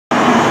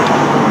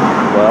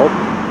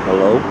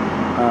Hello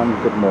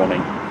and good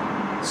morning.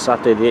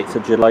 Saturday the 8th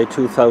of July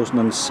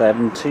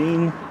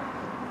 2017.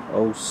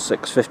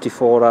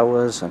 6:54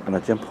 hours. I'm going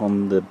to jump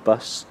on the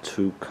bus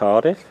to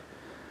Cardiff.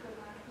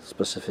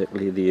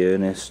 Specifically the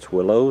Ernest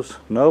Willows.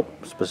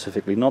 Nope,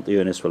 specifically not the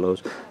Ernest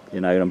Willows, the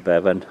Aneurin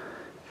Bevan.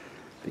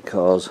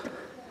 Because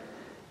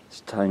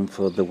it's time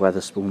for the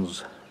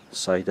Wetherspoons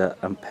Cider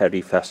and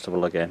Perry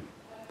Festival again.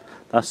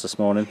 That's this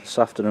morning. This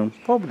afternoon,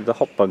 probably the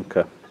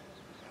Hopbunker.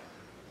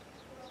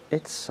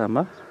 It's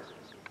summer.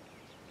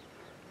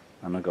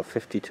 And I've got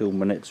 52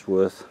 minutes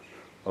worth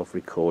of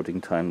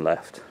recording time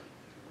left.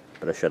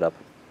 Better shut up.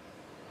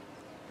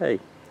 Hey,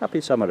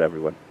 happy summer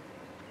everyone.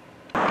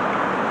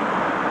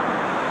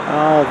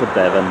 Ah, the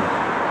Bevan.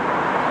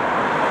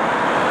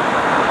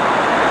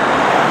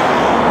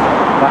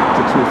 Back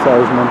to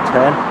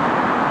 2010.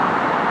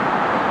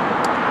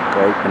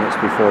 8 minutes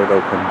before it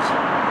opens.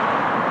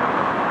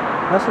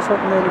 Unless it's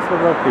open early for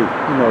rugby,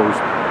 who knows?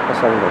 Let's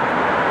have a look.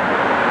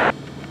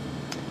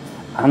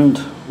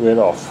 And we're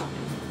off.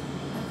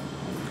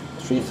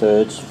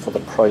 3/3 for the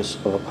price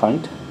of a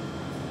pint,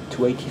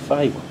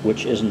 £2.85,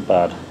 which isn't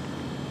bad.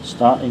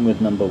 Starting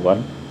with number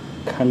 1,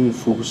 Kung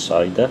Fu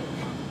Cider,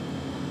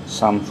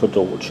 Sanford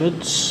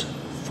Orchards,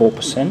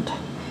 4%.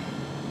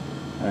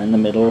 And in the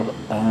middle,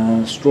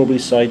 Strawberry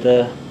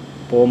Cider,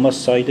 Bournemouth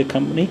Cider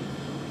Company,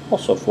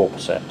 also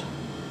 4%.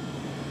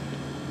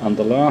 And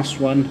the last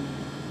one,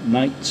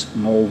 Night's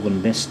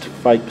Malvern Mist,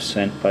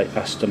 5% by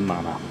Aston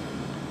Manor.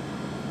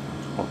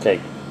 Okay.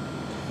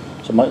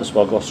 So might as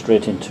well go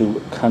straight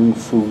into Kung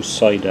Fu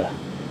Cider.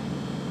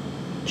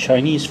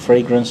 Chinese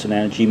fragrance and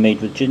energy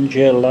made with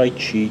ginger,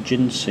 lychee,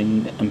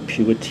 ginseng and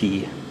pure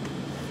tea.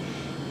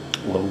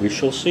 Well, we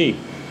shall see.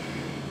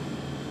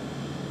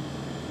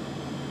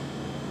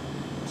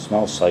 It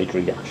smells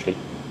cidery actually.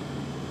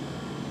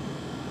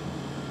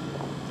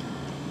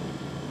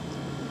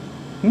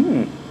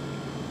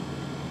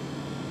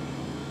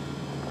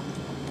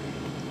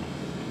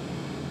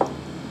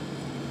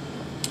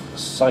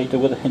 Cider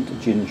with a hint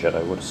of ginger,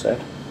 I would have said.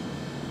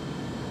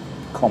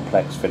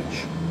 Complex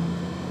finish.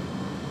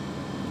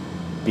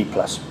 B+.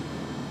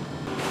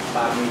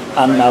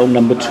 And now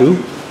number 2,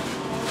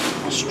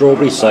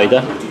 Strawberry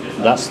Cider,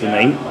 that's the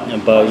name,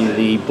 by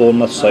the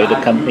Bournemouth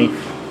Cider Company.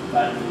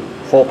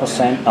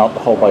 4%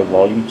 alcohol by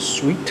volume,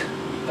 sweet,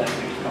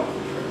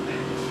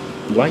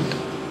 light,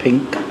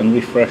 pink and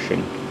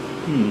refreshing.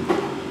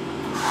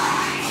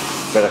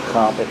 Bit of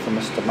carpet for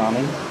Mr.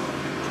 Manning.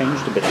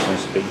 Changed a bit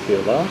since the big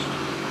here last.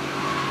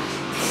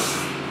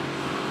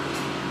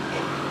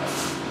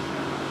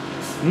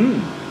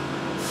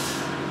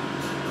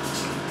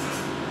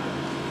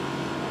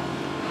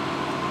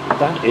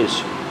 That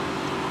is,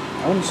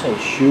 I wouldn't say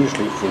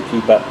hugely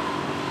fruity, but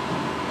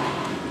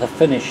the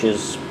finish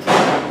is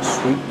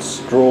sweet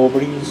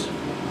strawberries,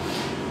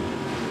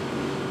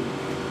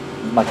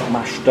 like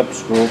mashed up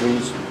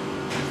strawberries.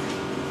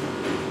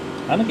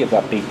 I'm going to give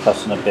that B+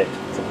 in a bit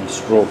for the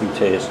strawberry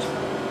taste.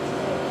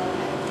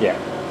 Yeah.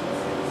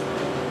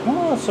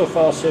 Well, so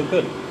far so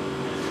good.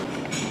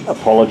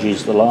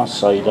 Apologies, the last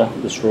cider,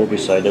 the strawberry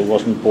cider,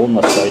 wasn't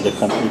Bournemouth Cider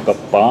Company but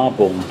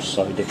Barbone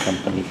Cider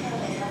Company.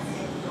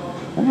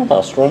 I'm not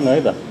that strong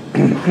either.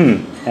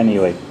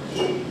 Anyway,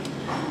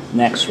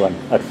 next one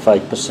at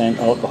 5%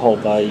 alcohol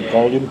by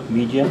volume,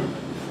 medium,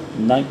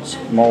 Night's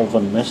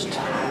Malvern Mist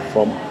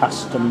from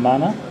Aston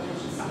Manor.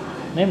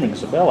 Name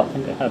rings a bell, I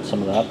think I had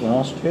some of that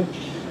last year.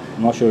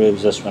 I'm not sure it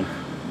was this one.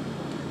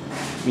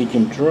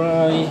 Medium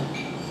dry,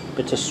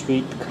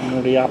 bittersweet,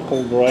 canary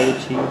apple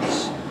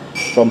varieties.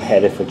 From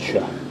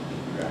Herefordshire.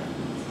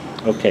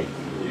 Okay.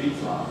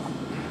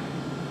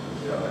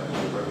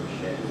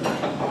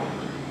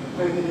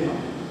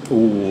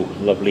 Ooh,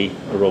 lovely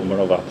aroma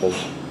of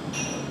apples.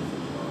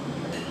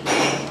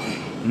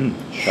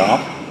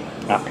 Sharp,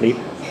 appley,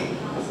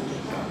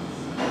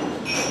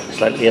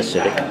 slightly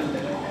acidic.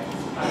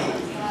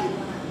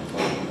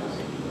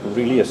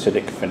 Really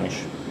acidic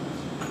finish.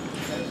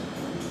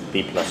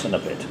 B+ in a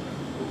bit.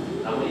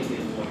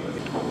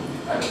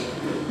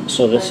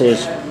 So this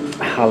is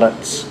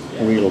Hallet's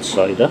Real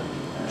Cider,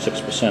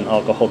 6%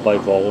 alcohol by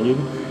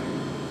volume,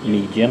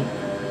 medium.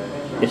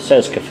 It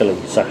says Caerphilly,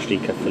 it's actually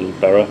Caerphilly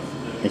Borough,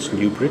 it's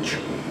Newbridge.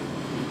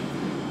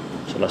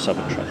 So let's have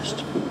a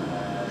taste,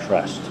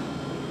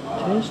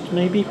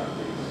 maybe.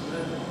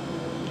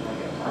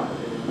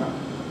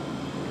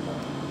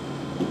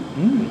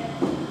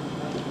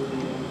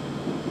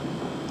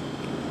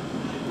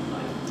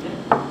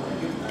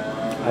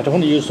 I don't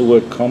want to use the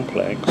word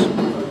complex.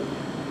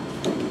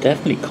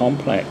 Definitely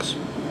complex.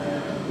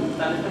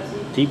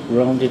 Deep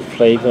rounded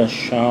flavour,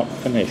 sharp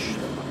finish.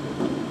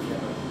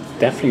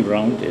 Definitely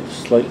rounded,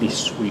 slightly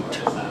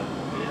sweet.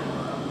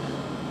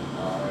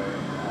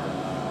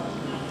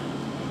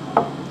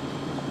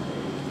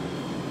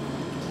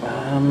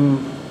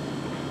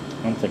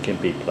 I'm thinking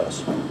B+.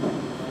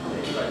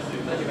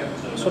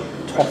 Sort of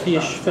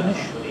toffee-ish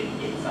finish.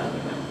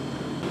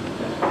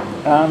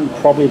 And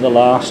probably the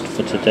last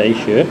for today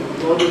here,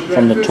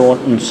 from the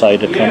Taunton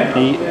Cider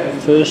Company,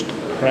 First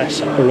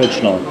Press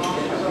Original.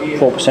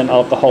 4%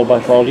 alcohol by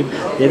volume.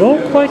 They're all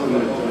quite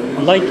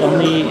light on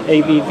the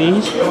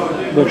ABVs,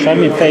 which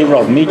I'm in favour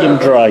of, medium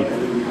dry.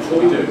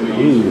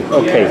 Ooh,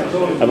 okay,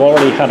 I've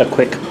already had a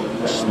quick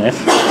sniff,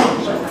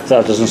 if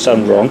that doesn't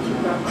sound wrong.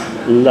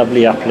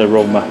 Lovely apple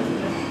aroma.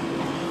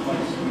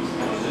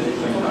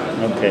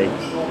 Okay,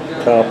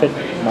 carpet,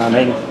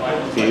 manning,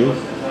 view.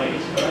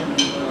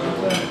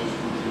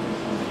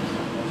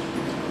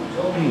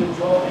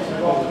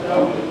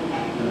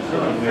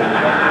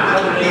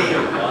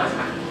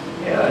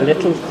 A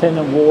little thin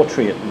and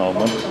watery at the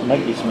moment.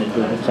 Might be something to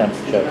do with the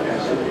temperature.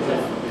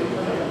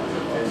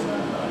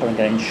 But I'm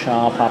getting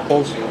sharp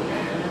apples.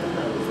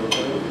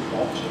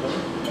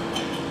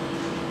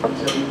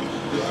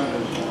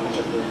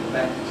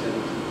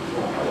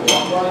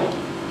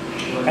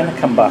 I'm going to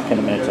come back in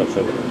a minute or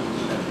two.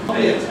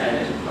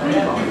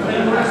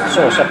 So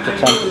it's up to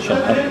temperature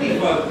now.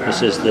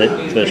 This is the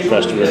first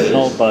pressed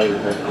original by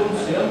the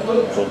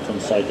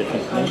Cider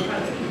company.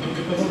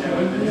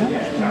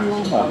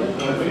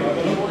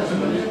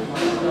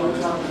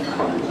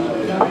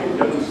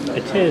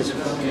 It is a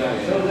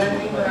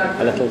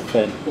little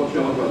thin,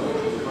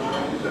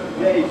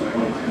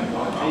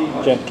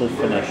 gentle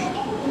finish.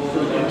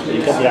 You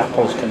get the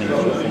apples coming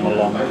through from a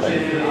long time.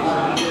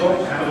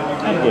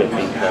 And give it B+.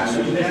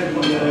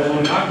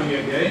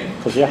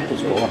 Because the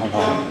apples go on and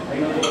on.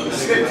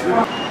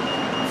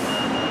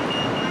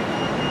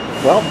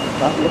 Well,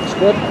 that looks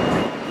good.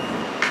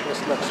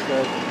 This looks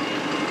good.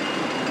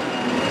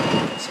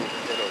 Let's see if we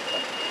get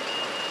open.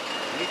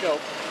 Here we go.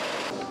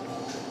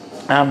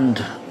 And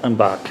I'm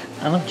back.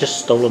 And I've just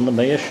stolen the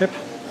mayorship.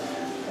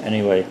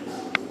 Anyway,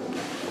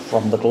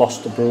 from the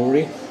Gloucester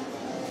Brewery.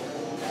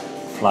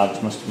 Flags,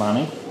 Mr.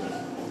 Manning.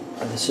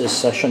 This is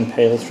Session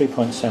Pale,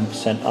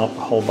 3.7%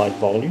 alcohol by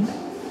volume.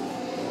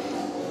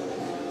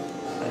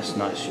 That's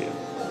nice, you.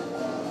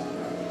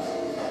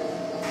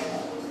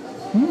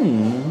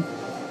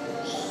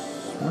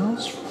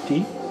 Smells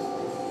fruity.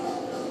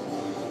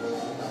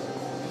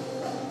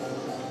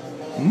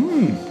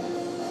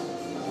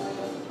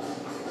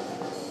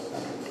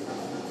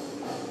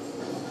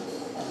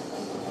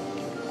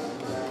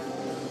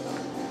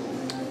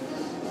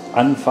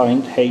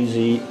 Unfined,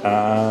 hazy,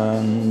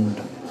 and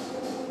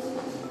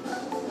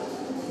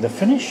the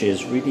finish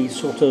is really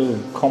sort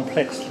of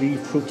complexly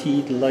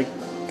fruity, like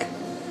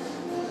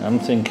I'm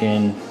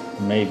thinking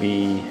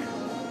maybe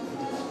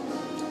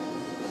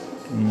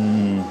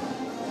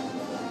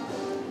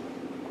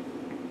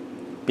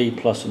B+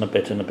 and a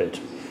bit and a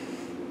bit.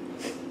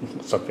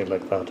 Something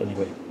like that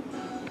anyway.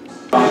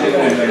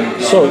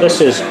 So this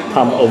is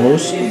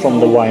Pamplemousse from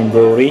the Wine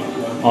Brewery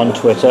on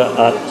Twitter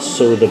at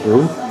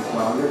 @SoTheBrew.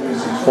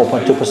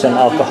 4.2%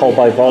 alcohol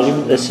by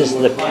volume. This is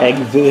the keg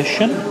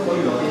version.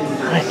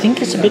 I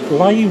think it's a bit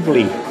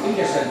lively.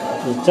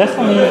 It's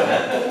definitely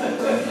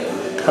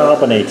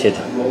carbonated.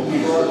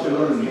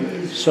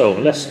 So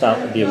let's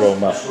start with the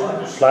aroma.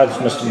 Flags,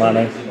 Mr.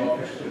 Manning.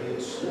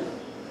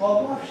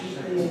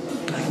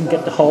 I can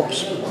get the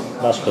hops.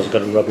 That's because I've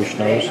got a rubbish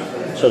nose,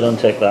 so don't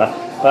take that.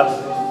 But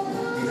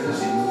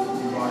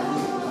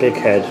big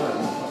head.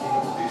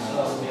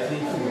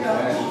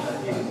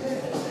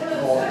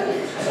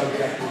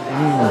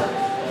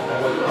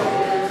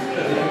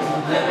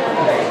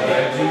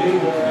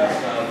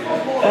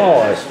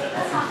 Oh,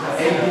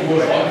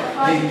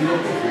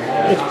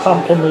 it's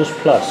Pamplemousse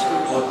Plus.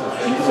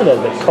 It's a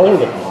little bit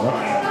cold at the moment.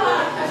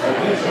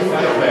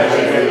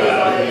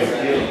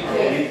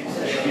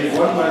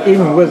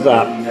 Even with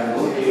that,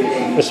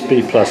 it's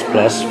B++.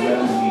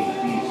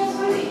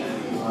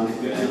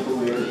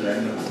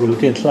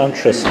 Brilliant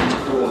Lantricent.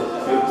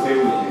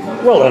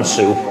 Well done,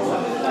 Sue.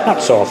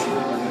 Hats off.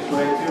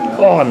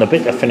 Oh, and the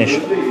bitter finish.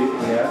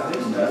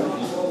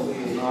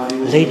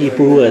 Lady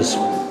Brewers.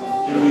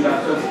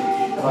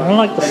 I don't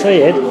like to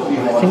say it, I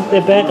think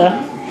they're better.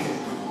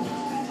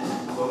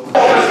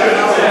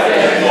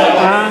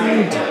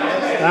 And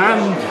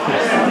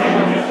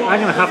I'm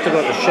going to have to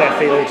go to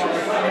Sheffield.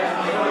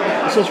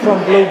 This is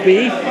from Blue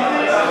Bee,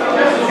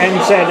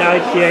 NZ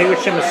IPA,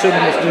 which I'm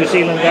assuming is New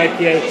Zealand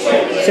IPA,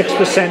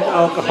 6%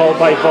 alcohol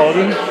by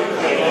volume.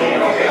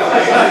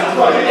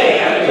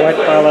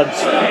 White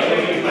ballads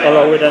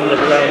below it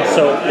underground,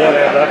 so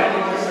whatever.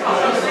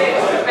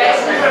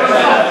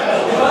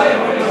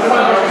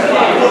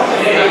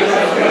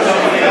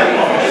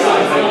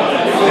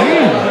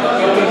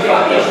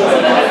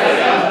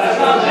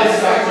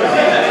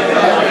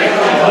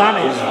 That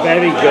is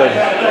very good.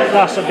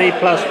 That's a B++.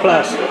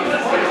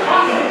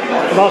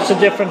 Lots of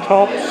different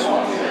hops.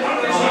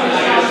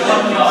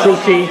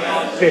 Fruity,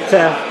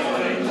 bitter,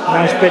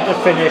 nice bitter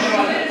finish.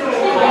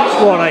 It's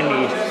what I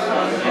need.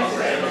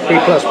 B++.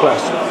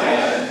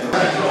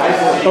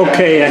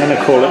 Okay, I'm going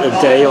to call it a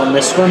day on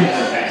this one.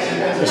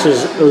 This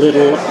is a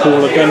little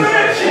hooligan.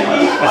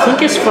 I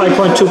think it's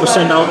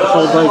 5.2%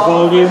 alcohol by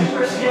volume.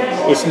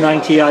 It's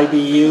 90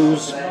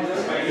 IBUs.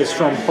 It's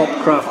from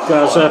Hopcraft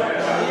Gaza.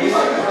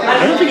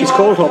 I don't think it's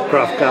called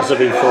Hopcraft Gaza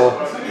before.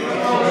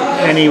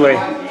 Anyway,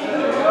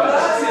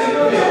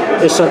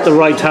 it's at the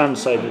right hand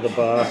side of the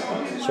bar,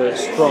 so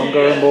it's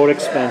stronger and more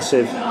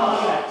expensive.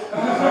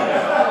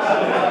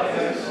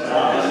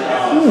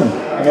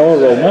 No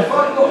aroma.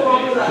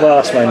 Well,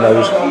 that's my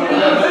nose.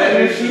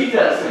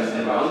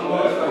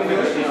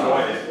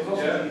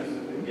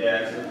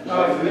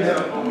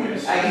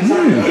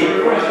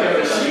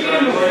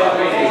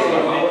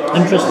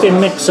 Interesting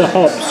mix of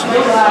hops.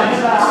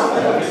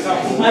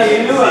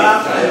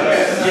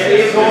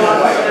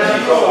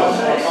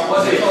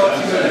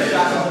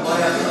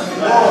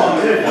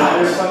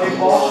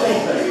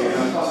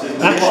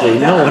 Actually,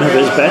 no one of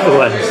his better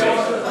ones.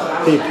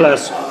 B+.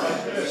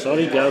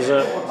 Sorry,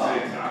 Gaza.